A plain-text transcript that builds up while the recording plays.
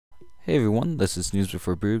Hey everyone, this is News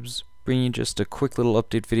Before Boobs, bringing you just a quick little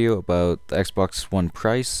update video about the Xbox One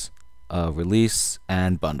price, release,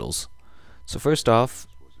 and bundles. So first off,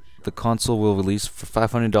 the console will release for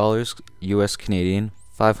 $500 US Canadian,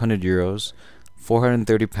 500 euros,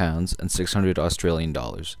 430 pounds, and 600 Australian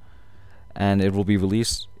dollars. And it will be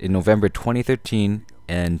released in November 2013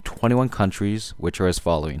 in 21 countries, which are as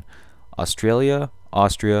following: Australia,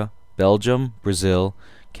 Austria, Belgium, Brazil,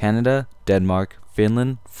 Canada, Denmark,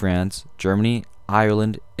 Finland, France, Germany,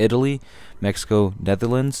 Ireland, Italy, Mexico,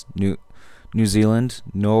 Netherlands, New Zealand,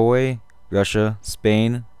 Norway, Russia,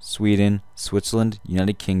 Spain, Sweden, Switzerland,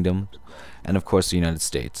 United Kingdom, and of course the United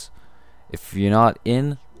States. If you're not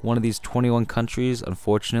in one of these 21 countries,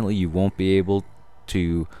 unfortunately you won't be able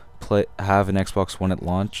to have an Xbox One at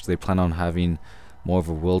launch. They plan on having more of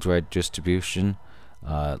a worldwide distribution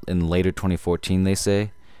in later 2014, they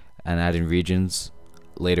say, and adding regions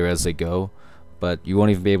later as they go. But you won't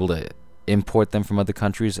even be able to import them from other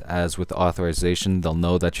countries, as with authorization they'll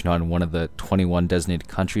know that you're not in one of the 21 designated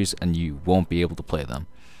countries and you won't be able to play them.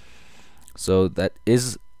 So that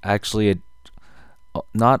is actually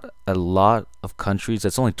not a lot of countries.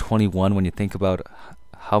 That's only 21 when you think about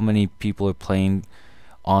how many people are playing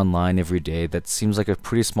online every day. That seems like a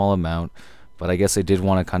pretty small amount, but I guess they did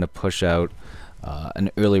want to kind of push out an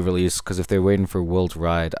early release, because if they're waiting for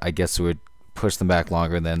worldwide, I guess it would push them back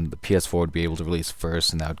longer, then the PS4 would be able to release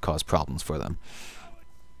first, and that would cause problems for them.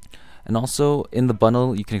 And also in the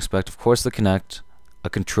bundle you can expect, of course, the Kinect, a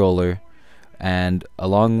controller, and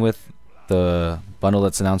along with the bundle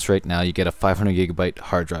that's announced right now, you get a 500GB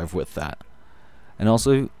hard drive with that. And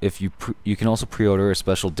also, if you can also pre-order a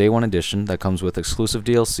special Day 1 edition that comes with exclusive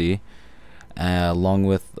DLC, along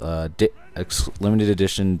with limited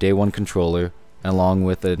edition Day 1 controller, along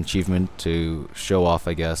with an achievement to show off,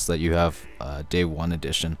 I guess, that you have Day 1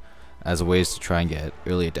 edition, as a ways to try and get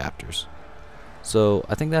early adapters. So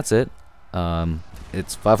I think that's it.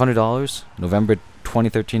 It's $500, November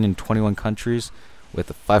 2013 in 21 countries, with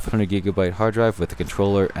a 500GB hard drive with a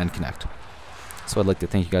controller and Kinect. So I'd like to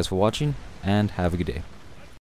thank you guys for watching, and have a good day.